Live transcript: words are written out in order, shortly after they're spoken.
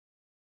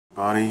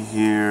Body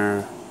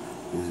here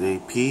is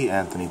AP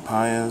Anthony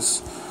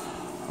Pius.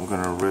 I'm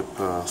gonna rip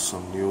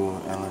some new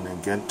Allen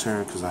and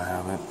Genter because I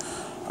haven't.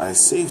 I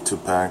saved 2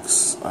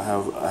 packs. I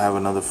have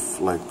another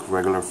like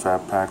regular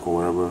fat pack or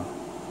whatever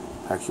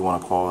pack you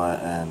want to call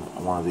that, and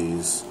one of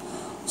these.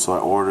 So I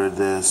ordered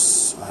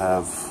this. I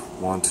have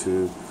 1,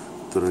 2,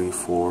 3,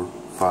 4,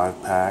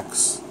 5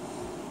 packs.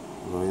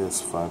 Really,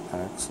 that's 5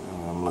 packs.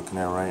 And I'm looking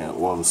at right.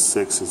 Well, the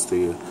 6 is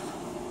the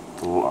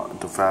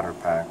fatter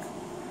pack.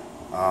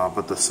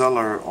 But the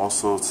seller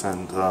also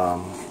sent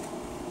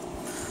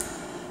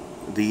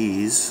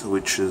these,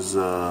 which is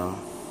I'm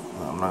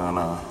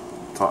not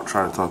gonna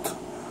try to talk.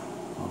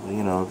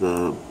 You know,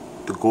 the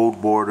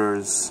gold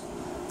borders.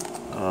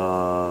 I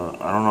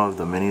don't know if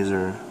the minis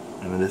are.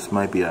 I mean, this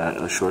might be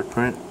a short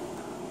print,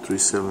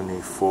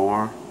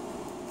 374.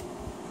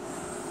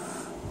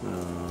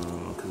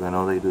 Because I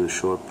know they do the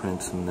short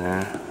prints in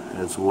there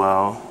as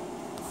well.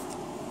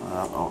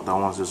 Oh, that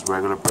one's just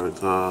regular, but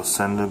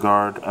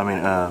Syndergaard. I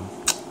mean,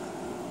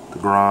 the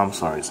Grom.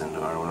 Sorry,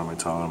 Syndergaard. What am I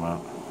talking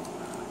about?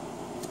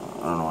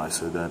 I don't know why I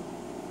said that.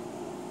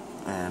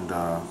 And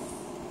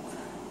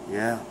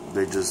yeah,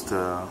 they just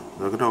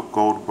look at the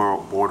gold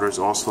borders.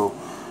 Also,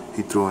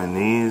 he threw in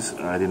these.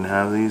 I didn't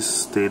have these.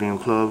 Stadium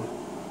Club.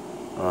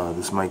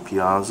 This Mike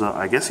Piazza.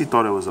 I guess he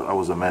thought I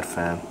was a Met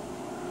fan,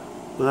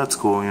 but that's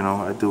cool. You know,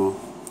 I do.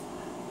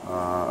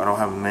 I don't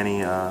have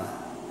many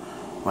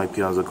Mike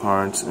Piazza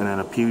cards, and then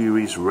a Pee Wee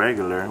Reese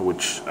regular,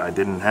 which I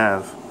didn't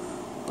have.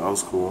 That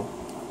was cool.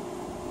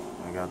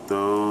 I got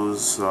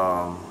those,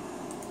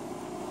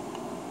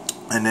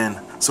 and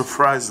then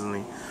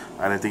surprisingly,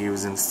 I didn't think he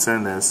was going to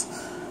send this.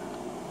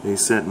 He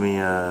sent me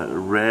a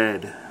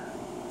red,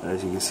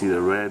 as you can see, the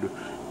red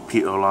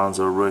Pete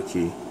Alonso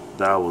rookie.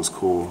 That was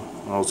cool.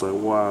 I was like,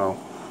 wow,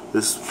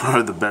 this is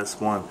probably the best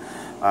one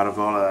out of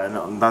all of that.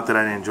 Not that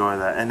I didn't enjoy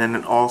that. And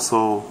then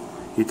also,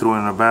 he threw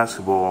in a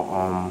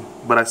basketball,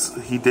 but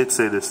he did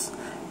say this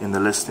in the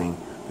listing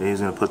that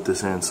he's going to put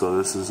this in. So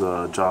this is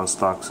John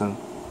Stockton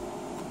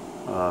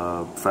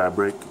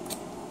fabric,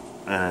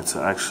 and it's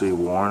actually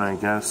worn, I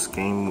guess,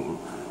 game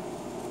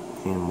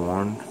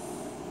worn.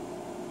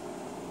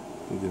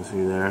 You can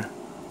see there.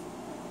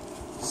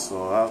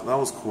 So that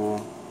was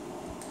cool.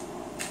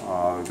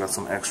 Got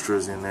some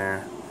extras in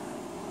there,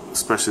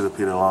 especially the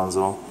Pete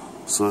Alonso.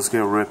 So let's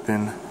get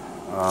ripping.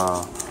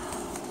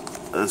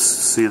 Let's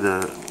see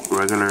the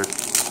regular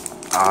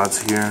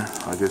odds here.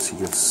 I guess you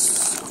can,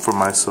 for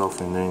myself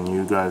and then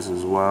you guys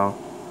as well.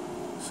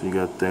 So you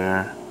got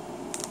there.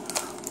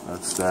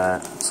 That's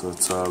that. So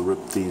let's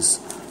rip these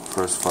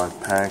first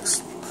 5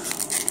 packs.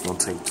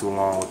 Won't take too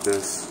long with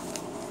this.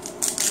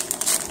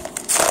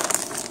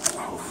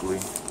 Hopefully.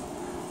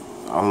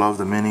 I love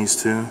the minis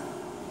too.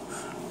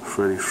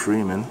 Freddie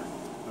Freeman.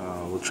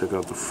 We'll check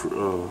out the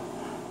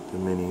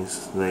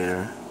minis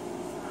later.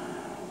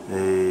 A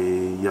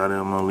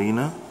Yadier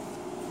Molina.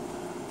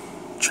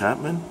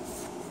 Chapman.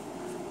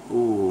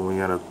 Ooh, we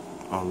got a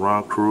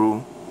Ron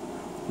Crew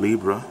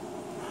Libra.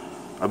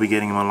 I'll be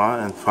getting him a lot,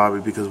 and probably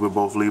because we're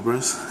both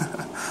Libras.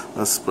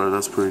 that's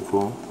pretty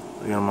cool.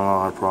 I get him a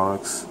lot of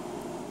products.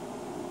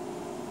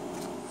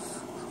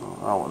 So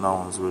that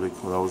one's really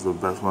cool. That was the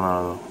best one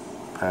out of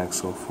the pack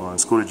so far.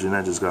 And Scooter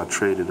Gennett just got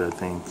traded, I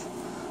think.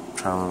 I'm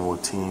trying to remember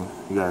what team.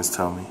 You guys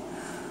tell me.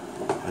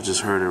 I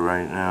just heard it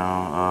right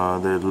now.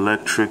 The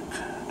Electric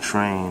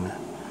Train.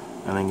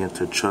 And then get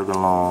to Chug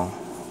Along.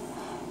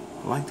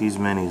 I like these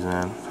minis,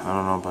 man. I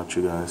don't know about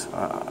you guys.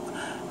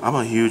 I'm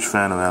a huge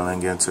fan of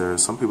Allen Genter.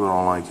 Some people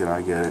don't like it,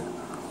 I get it.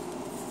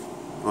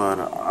 But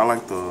I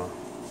like the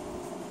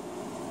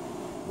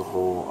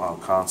whole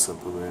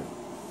concept of it.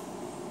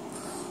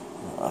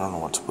 I don't know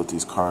what to put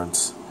these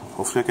cards.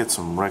 Hopefully I get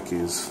some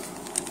recce's.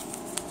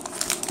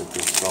 Get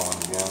this going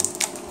again.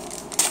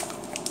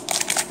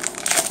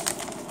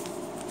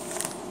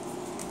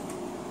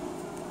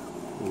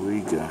 What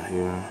we got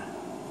here?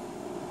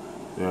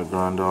 We got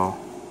Grandal.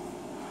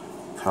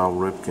 Cal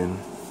Ripken,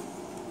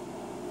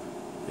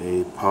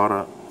 a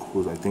Potter,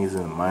 who I think is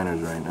in the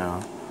minors right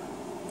now.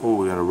 Oh,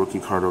 we got a rookie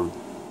card of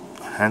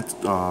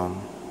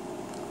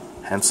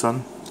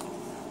Henson.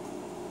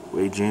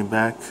 Wade Jane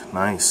back,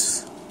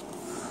 nice.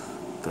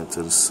 Put that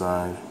to the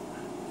side.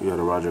 We got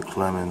a Roger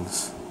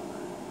Clemens,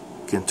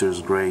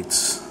 Ginter's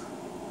Greats.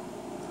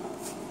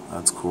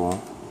 That's cool.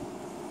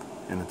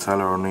 And a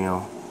Tyler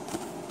O'Neill.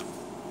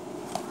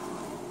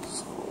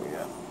 So we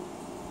got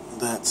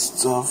that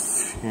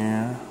stuff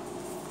here.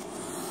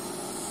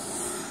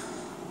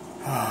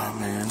 Oh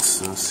man,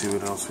 so let's see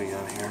what else we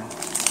got here.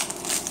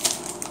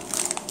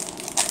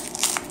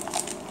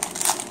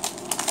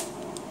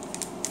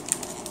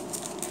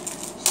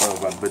 Sorry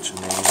about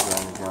butchering names or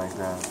anything like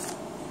that.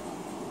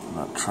 I'm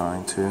not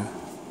trying to.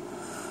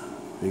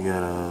 We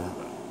got a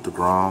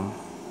DeGrom,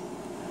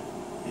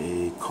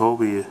 a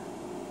Coley,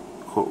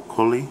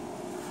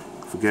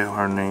 forget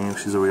her name,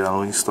 she's a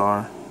reality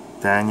star.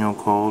 Daniel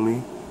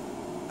Coley.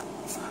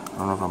 I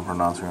don't know if I'm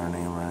pronouncing her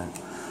name right.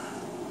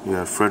 You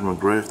got Fred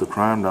McGriff, the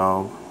Crime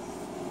Dog.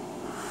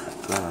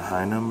 Is that a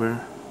high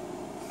number?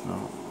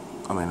 No.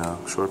 I mean,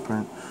 short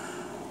print.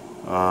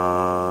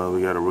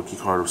 We got a rookie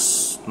card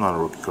of, not a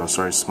rookie card,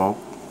 sorry, Smoke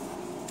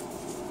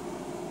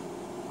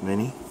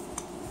Mini.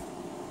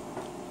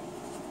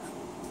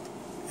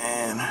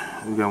 And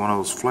we got one of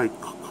those flight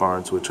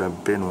cards, which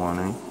I've been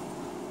wanting.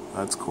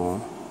 That's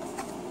cool.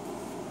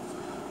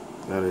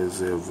 That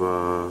is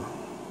of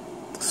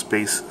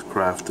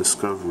spacecraft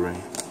discovery.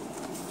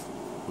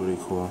 Pretty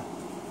cool.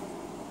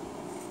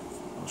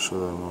 I'll show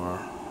that more.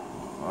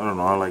 I don't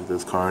know, I like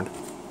this card.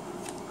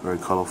 Very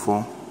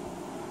colorful.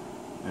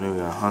 And then we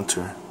got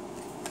Hunter.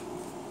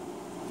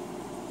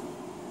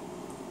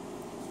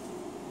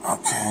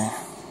 Okay.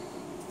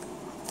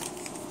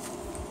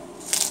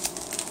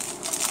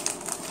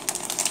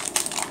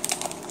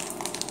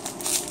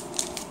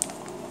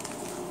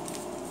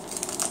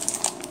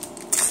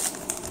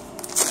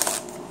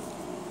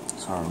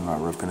 Sorry, I'm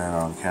not ripping it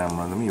on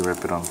camera. Let me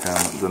rip it on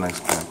camera. The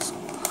next packs.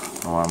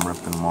 Oh, I'm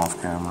ripping them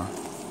off camera.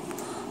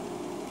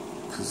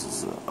 This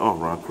is oh,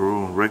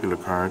 Rockaroo, regular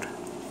card.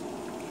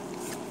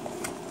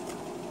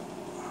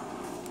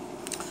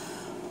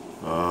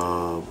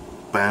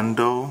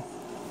 Bando,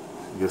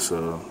 I guess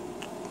a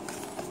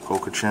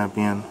poker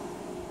champion,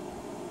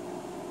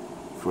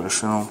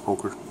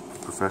 poker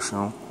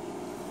professional.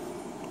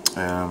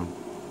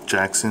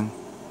 Jackson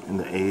in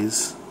the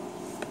A's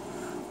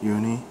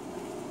uni.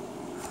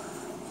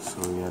 So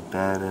we got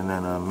that, and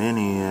then a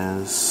mini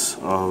is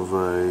of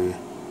a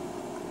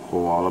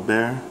koala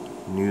bear,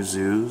 New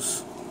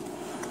Zoos.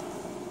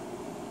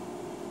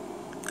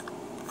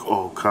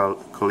 Oh,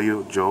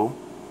 Khalil Joe.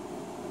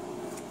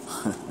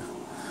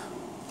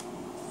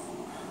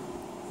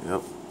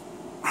 Yep,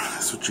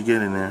 that's what you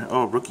get in there.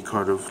 Oh, rookie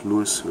card of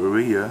Luis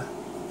Uria.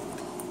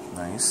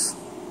 Nice.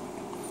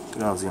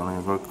 That was the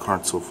only rookie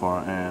card so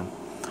far. And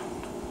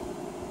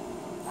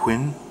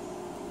Quinn,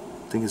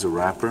 I think he's a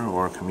rapper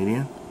or a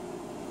comedian.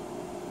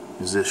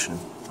 Musician,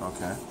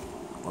 okay.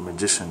 Or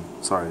magician.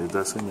 Sorry, did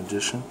that say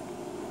magician?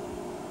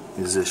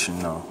 Musician,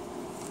 no.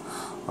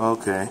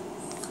 Okay.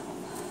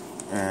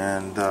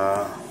 And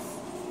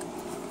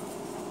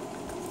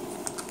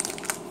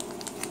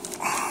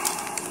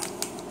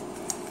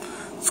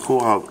it's cool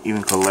how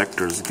even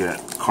collectors get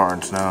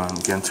cards now in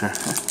Ginter.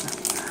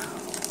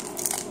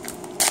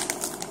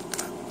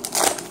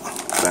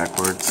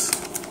 Backwards.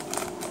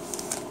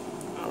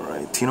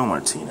 Alright, Tino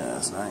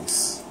Martinez,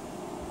 nice.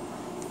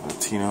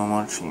 Tino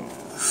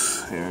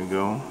Martinez. Here we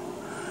go.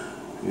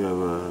 You have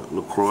a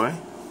LaCroix.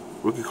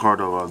 Rookie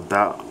card of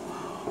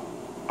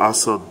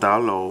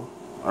Asodalo.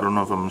 I don't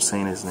know if I'm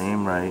saying his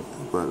name right,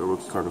 but a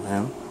rookie card of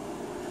him.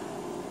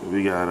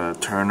 We got a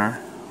Turner,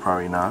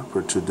 probably not,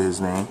 but to his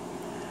name.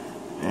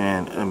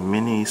 And a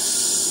mini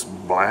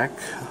black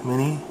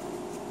mini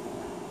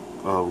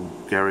of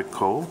Garrett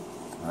Cole.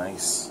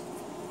 Nice.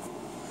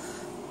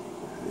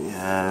 We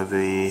have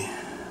a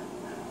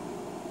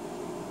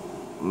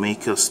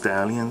Mako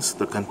Stallions,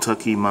 the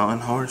Kentucky Mountain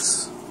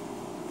Horse,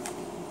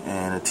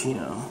 and a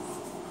Tino.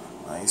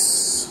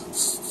 Nice.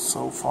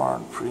 So far,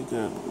 pretty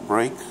good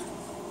break.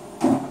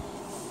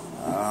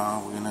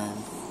 We're gonna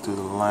do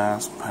the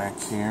last pack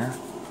here.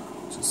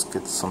 Just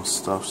get some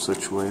stuff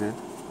situated.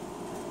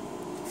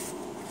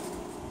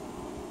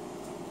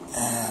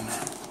 And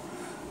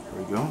here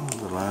we go,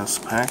 the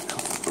last pack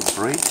of the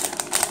break.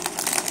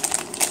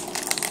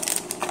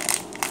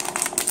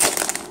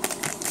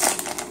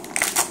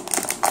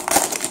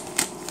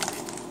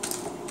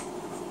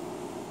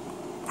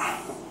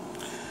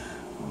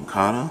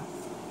 Moncada,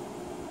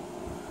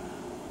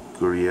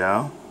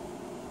 Gurriel,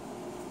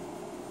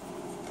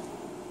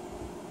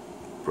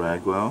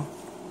 Bragwell.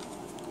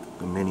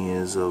 The mini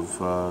is of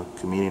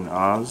comedian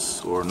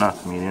Oz, or not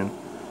comedian,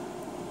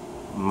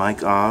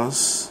 Mike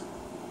Oz,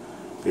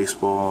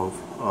 baseball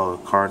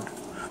card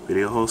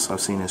video host.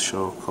 I've seen his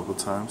show a couple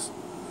times.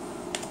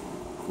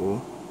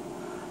 Cool.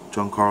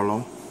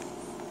 Giancarlo.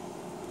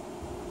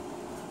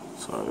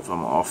 Sorry if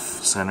I'm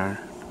off center.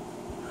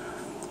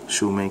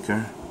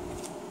 Shoemaker.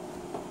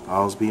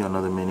 Osby,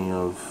 another mini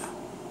of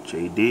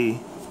JD.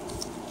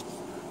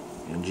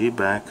 And G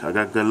back. I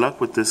got good luck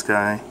with this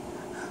guy.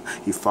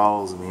 He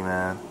follows me,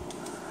 man.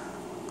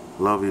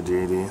 Love you,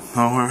 JD.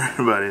 Don't worry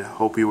about it.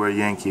 Hope you wear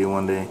Yankee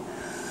one day.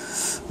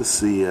 Let's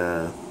see,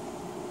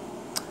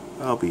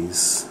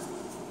 Albies.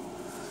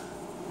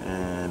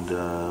 And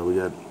we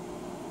got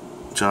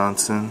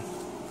Johnson,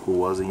 who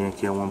was a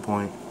Yankee at one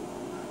point.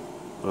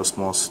 A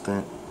small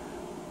stint.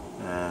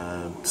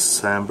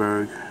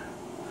 Sandberg,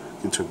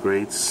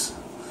 Integrates.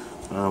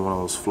 Another one of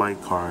those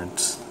flight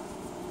cards.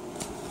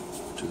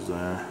 Which is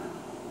there.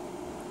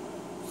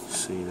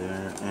 See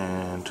there.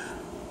 And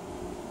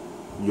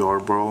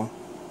Yarbrough.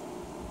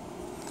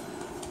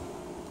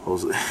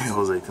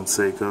 Jose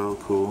Canseco,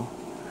 cool.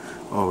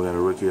 Oh, we got a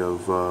rookie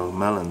of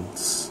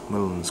Mellons,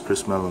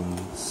 Chris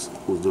Mellons,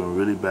 who's doing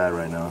really bad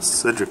right now.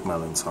 Cedric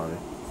Mellons, sorry.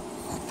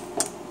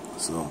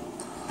 So,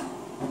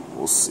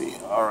 we'll see.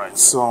 Alright,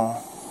 so,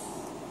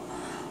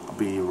 I'll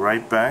be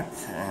right back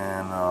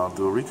and I'll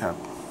do a recap.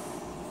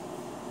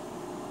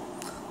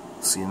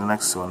 See you in the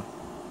next one.